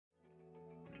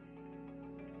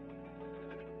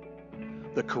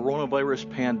The coronavirus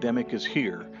pandemic is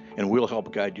here, and we'll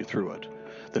help guide you through it.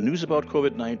 The news about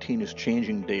COVID-19 is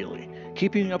changing daily.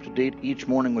 Keeping you up to date each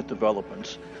morning with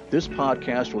developments, this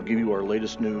podcast will give you our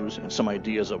latest news and some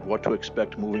ideas of what to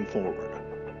expect moving forward.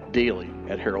 Daily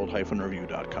at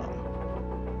herald-review.com.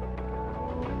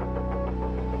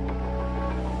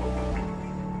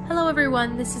 Hello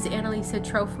everyone, this is Annalisa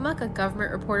Trofimuk, a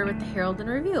government reporter with the Herald and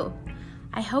Review.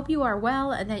 I hope you are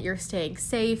well and that you're staying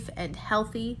safe and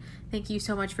healthy. Thank you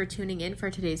so much for tuning in for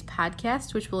today's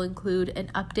podcast, which will include an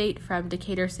update from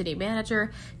Decatur City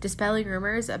Manager dispelling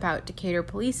rumors about Decatur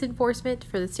police enforcement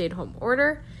for the stay-at-home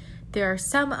order. There are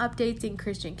some updates in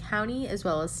Christian County as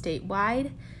well as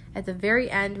statewide. At the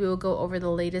very end, we will go over the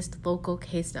latest local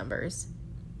case numbers.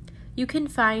 You can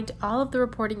find all of the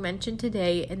reporting mentioned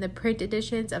today in the print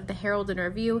editions of the Herald and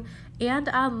Review and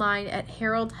online at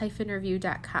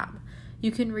herald-review.com.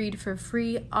 You can read for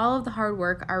free all of the hard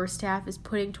work our staff is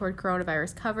putting toward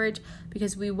coronavirus coverage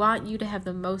because we want you to have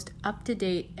the most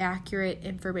up-to-date, accurate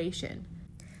information.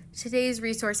 Today's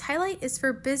resource highlight is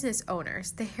for business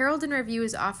owners. The Herald and Review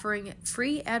is offering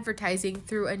free advertising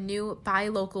through a new Buy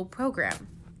Local program.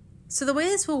 So the way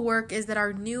this will work is that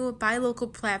our new Buy Local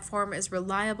platform is a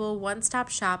reliable one-stop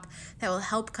shop that will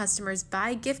help customers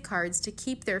buy gift cards to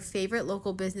keep their favorite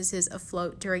local businesses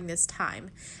afloat during this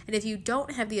time. And if you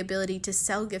don't have the ability to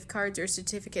sell gift cards or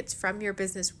certificates from your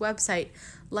business website,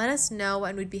 let us know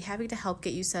and we'd be happy to help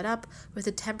get you set up with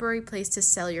a temporary place to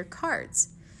sell your cards.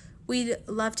 We'd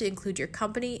love to include your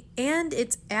company, and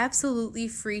it's absolutely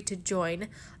free to join.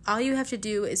 All you have to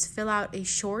do is fill out a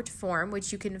short form,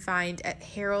 which you can find at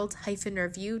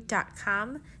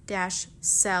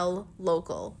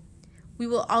herald-review.com/sell-local. We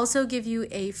will also give you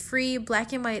a free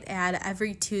black and white ad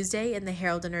every Tuesday in the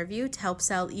Herald and Review to help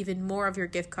sell even more of your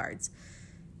gift cards.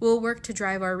 We'll work to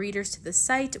drive our readers to the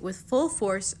site with full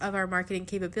force of our marketing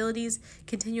capabilities,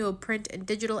 continual print and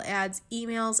digital ads,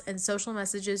 emails, and social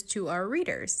messages to our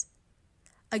readers.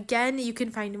 Again, you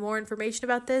can find more information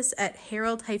about this at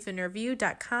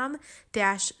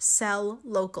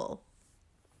herald-review.com/sell-local.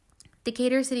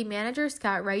 Decatur City Manager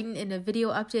Scott Wrighton, in a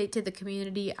video update to the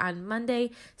community on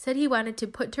Monday, said he wanted to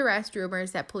put to rest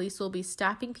rumors that police will be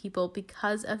stopping people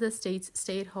because of the state's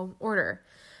stay-at-home order.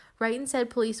 Wrighton said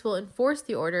police will enforce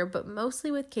the order, but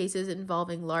mostly with cases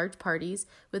involving large parties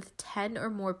with 10 or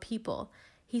more people.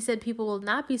 He said people will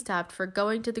not be stopped for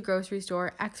going to the grocery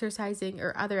store, exercising,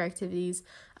 or other activities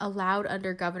allowed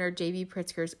under Governor J.B.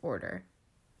 Pritzker's order.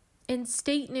 In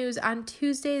state news, on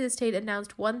Tuesday, the state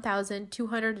announced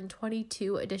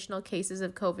 1,222 additional cases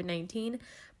of COVID-19,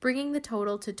 bringing the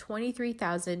total to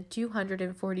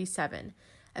 23,247.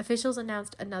 Officials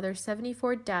announced another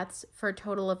 74 deaths for a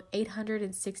total of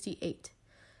 868.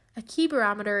 A key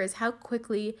barometer is how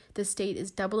quickly the state is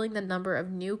doubling the number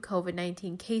of new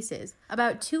COVID-19 cases.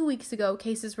 About 2 weeks ago,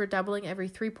 cases were doubling every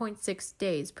 3.6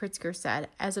 days, Pritzker said.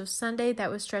 As of Sunday, that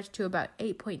was stretched to about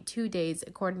 8.2 days,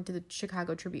 according to the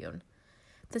Chicago Tribune.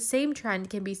 The same trend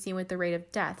can be seen with the rate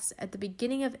of deaths. At the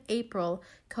beginning of April,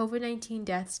 COVID-19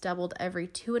 deaths doubled every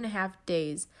 2.5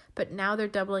 days, but now they're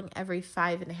doubling every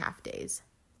 5.5 days.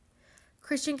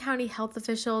 Christian County health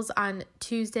officials on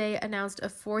Tuesday announced a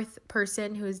fourth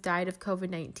person who has died of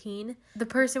COVID-19. The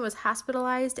person was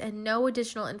hospitalized and no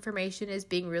additional information is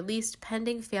being released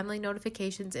pending family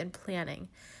notifications and planning,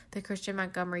 the Christian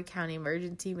Montgomery County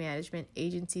Emergency Management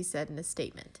Agency said in a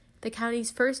statement. The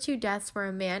county's first two deaths were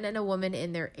a man and a woman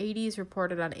in their 80s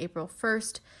reported on April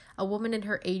 1st. A woman in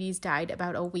her 80s died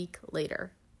about a week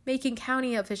later. Macon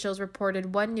County officials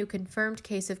reported one new confirmed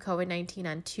case of COVID-19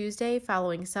 on Tuesday,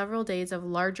 following several days of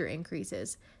larger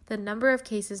increases. The number of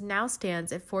cases now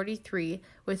stands at 43,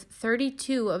 with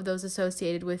 32 of those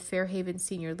associated with Fairhaven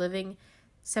Senior Living,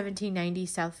 1790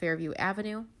 South Fairview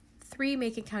Avenue. 3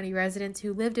 Macon County residents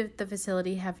who lived at the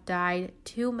facility have died,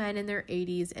 2 men in their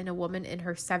 80s and a woman in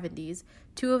her 70s.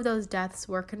 2 of those deaths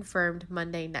were confirmed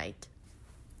Monday night.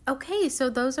 Okay, so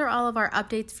those are all of our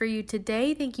updates for you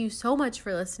today. Thank you so much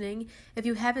for listening. If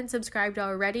you haven't subscribed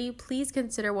already, please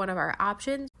consider one of our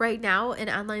options. Right now, an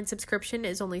online subscription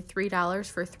is only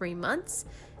 $3 for 3 months.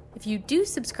 If you do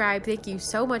subscribe, thank you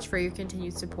so much for your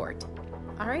continued support.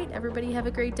 All right, everybody have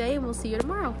a great day, and we'll see you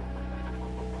tomorrow.